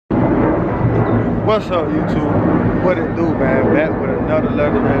What's up, YouTube? What it do, man? Back with another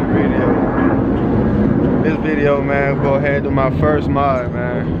legendary video. This video, man, go ahead and do my first mod,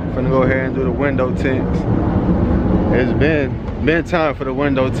 man. Finna go ahead and do the window tints. It's been time for the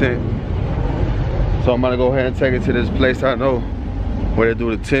window tint. So I'm gonna go ahead and take it to this place I know where they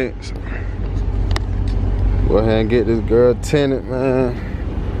do the tints. Go ahead and get this girl tinted, man.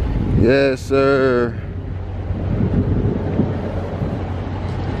 Yes, sir.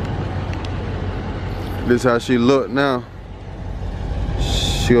 This how she look now.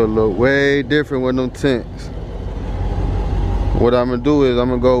 She'll look way different with them tints. What I'm gonna do is I'm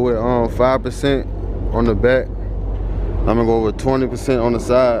gonna go with 5% on the back. I'm gonna go with 20% on the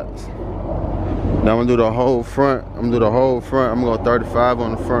sides. Now I'm gonna do the whole front. I'm gonna do the whole front. I'm gonna go 35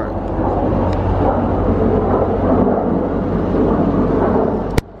 on the front.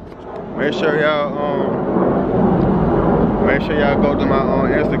 Make sure y'all go to my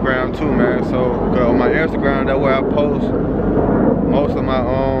Instagram too, man. So on my Instagram, that's where I post most of my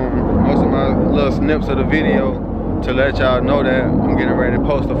little snips of the video to let y'all know that I'm getting ready to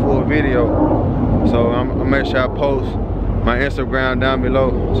post a full video. So I'm gonna make sure I post my Instagram down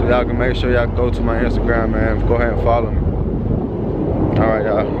below, so y'all can make sure y'all go to my Instagram, man. Go ahead and follow me. All right,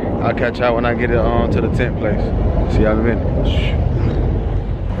 y'all. I'll catch y'all when I get it to the tent place. See y'all in a minute.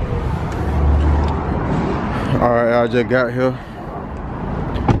 Alright, I just got here.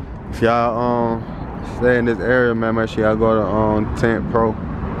 If y'all stay in this area, man, make sure y'all go to Tint Pro.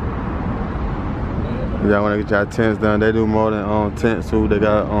 If y'all wanna get y'all tints done, they do more than tints too. They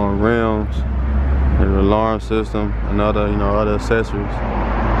got rims and an alarm system and other, other accessories.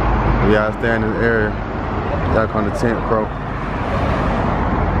 If y'all stay in this area, y'all come to Tint Pro.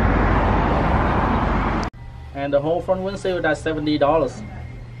 And the whole front windshield, that's $70.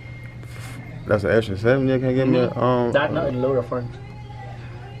 That's an extra 70. You can't give me a that not include the front.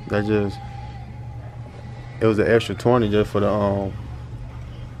 That just, it was an extra 20 just for the Oh,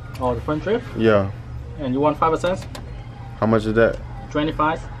 the front trip. Yeah. And you want 5%? How much is that?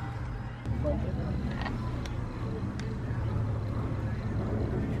 25.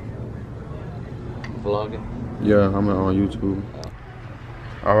 Vlogging. Yeah, I'm on YouTube.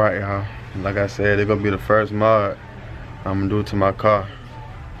 All right, y'all. Like I said, it's gonna be the first mod I'm gonna do to my car.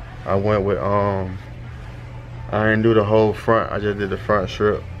 I went with I didn't do the whole front. I just did the front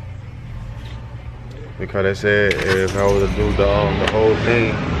strip because they said if I was to do the whole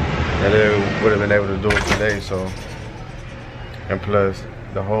thing, that they would have been able to do it today. So, and plus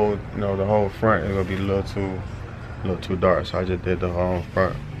the whole the whole front is gonna be a little too dark. So I just did the whole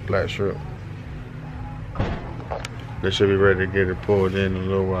front black strip. They should be ready to get it pulled in a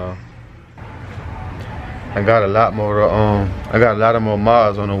little while. I got a lot more. I got a lot of more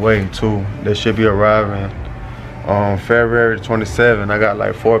mods on the way too. They should be arriving on February 27th. I got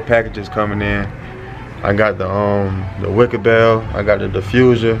like 4 packages coming in. I got the wicker bell. I got the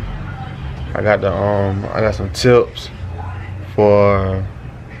diffuser. I got I got some tips for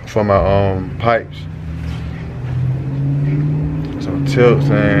my pipes. Some tips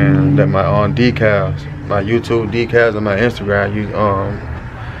and that my decals, my YouTube decals and my Instagram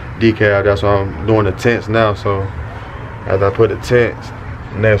decal. That's why I'm doing the tints now. So as I put the tints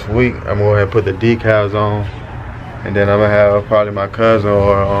next week, I'm gonna go ahead and put the decals on, and then I'm gonna have probably my cousin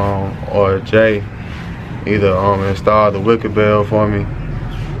or Jay either install the wicker bell for me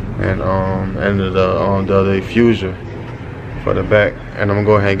and the diffuser for the back, and I'm gonna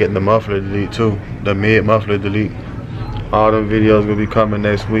go ahead and get the muffler delete too, the mid muffler delete. All them videos gonna be coming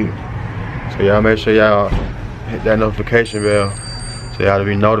next week, so y'all make sure y'all hit that notification bell so y'all to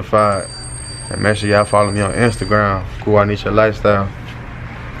be notified, and make sure y'all follow me on Instagram, Cool Anisha Lifestyle,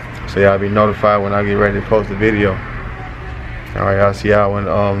 so y'all be notified when I get ready to post the video. All right, y'all, see y'all when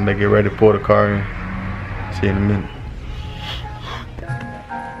they get ready to pull the car in. See you in a minute.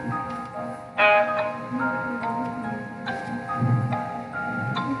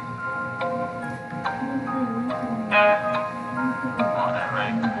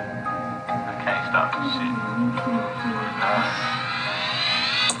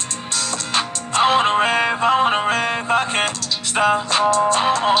 Stop.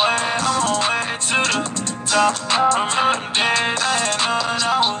 I'm on way to the top. Remember them days I had none,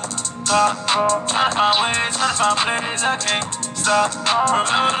 I would talk. Tryna find ways, tryna find plays, I can't stop.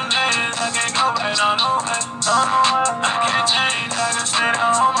 Remember them days, I can't go back, no way. I can't change, I can stay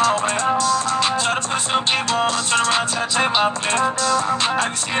on my way. Try to put some people on, turn around, try to take my place. I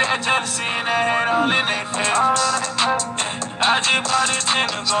can see that jealousy and that hate all in their face. I just bought this thing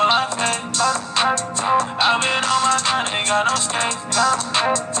to go like fake. I've been on my grind, ain't got no skate.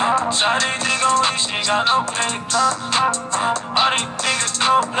 Shawty think on weed, she ain't got no play. All these niggas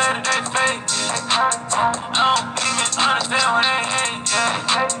go play that they fake.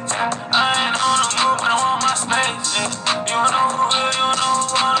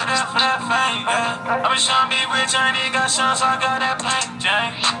 been trying to be rich, I ain't got shots, so I got that plain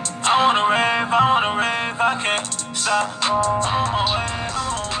Jane. I wanna rave, I can't stop. I'm on my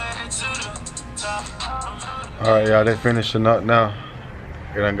way to the top. Alright, y'all, they finishing up now.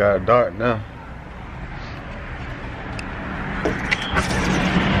 It done got dark now.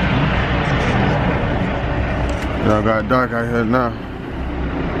 Y'all got dark out here now.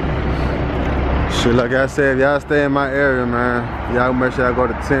 Shit, like I said, if y'all stay in my area, man, y'all make sure y'all go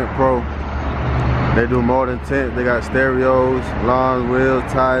to Tint Pro. They do more than tint. They got stereos, lawns, wheels,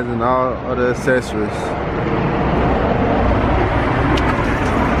 tires, and all other accessories.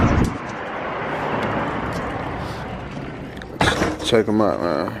 Check them out,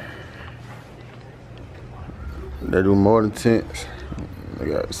 man. They do more than tints. They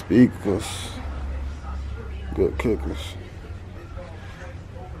got speakers, good kickers.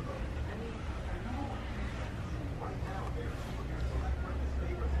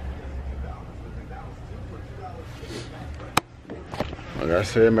 Like I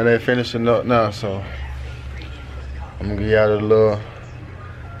said, man, they finishing up now, so I'm gonna give y'all the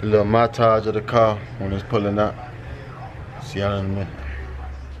little montage of the car when it's pulling up. See y'all in a minute.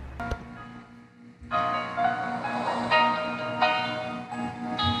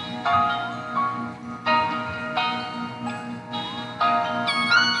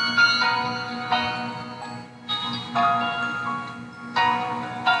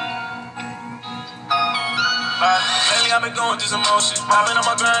 Lately I've been going through some motion. I've been on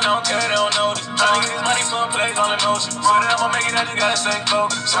my grind, I don't care, they don't notice. Trying to get this money from plays all in motion. Swear that I'ma make it, I just gotta stay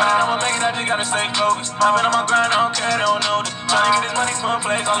focused. Swear that I'ma make it, I just gotta stay focused. I've been on my grind, I don't care, they don't notice. Trying to get this money from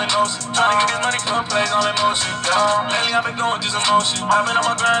plays all in motion. Trying to get this money from plays all in motion. Lately I've been going through some motion. I've been on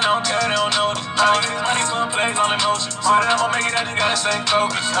my grind, I don't care, they don't notice. Trying to get this money from plays all in motion. Swear that I'ma make it, I just gotta stay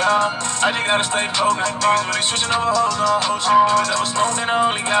focused. I just gotta stay focused. Niggas really switching over hoes on whole shit. If it's ever smoked, then I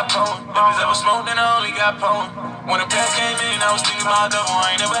only got poem. If it's ever smoked, then I only got poem. When the pack came in, I was thinking about double.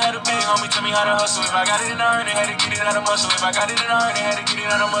 I ain't never had a big homie tell me how to hustle. If I got it in I earned it, had to get it out of muscle. If I got it in I earned it, had to get it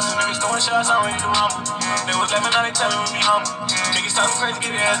out of muscle. Niggas throwing shots, I'm ready to rumble. They was laughing, now they telling me humble. Niggas talking crazy,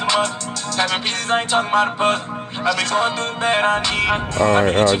 get it as a mother. Tapping pieces, I ain't talking about a puzzle. I've been going through it bad, I need it.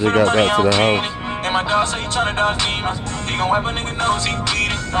 Alright, I just got back to the house. And my dog say he tryna dodge demons. He gon' wipe a nigga nose, he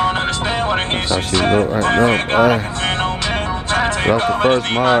bleeding. I don't understand what I hear That's how she she said. look right now. That's the first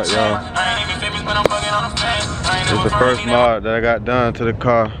mod, y'all. This is the first mod that I got done to the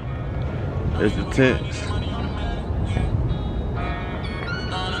car. It's the tints.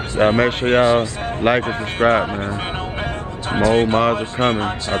 Y'all make sure y'all like and subscribe, man. More mods are coming.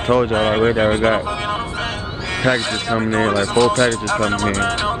 I told y'all already that we got packages coming in, like 4 packages coming in.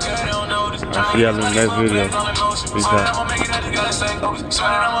 I'll see y'all in the next video. Peace out.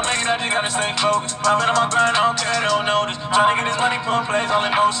 I've been on my grind, I don't care, they don't notice. Tryna get this money, put plays all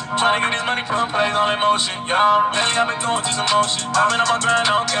in motion. Tryna get this money, put plays all in motion. Yeah, lately I've been going through some motion. I've been on my grind,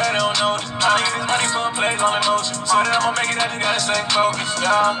 I don't care, they don't notice. Tryna get this money, put plays all in motion. So that I'ma make it, I just gotta stay focused.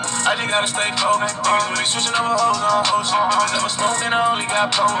 Yeah, I just gotta stay focused. Niggas really switching over hoes on whole shit. If it's ever smoke, then I only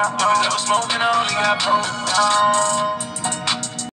got poem. If it's ever smoke, then I only got poem.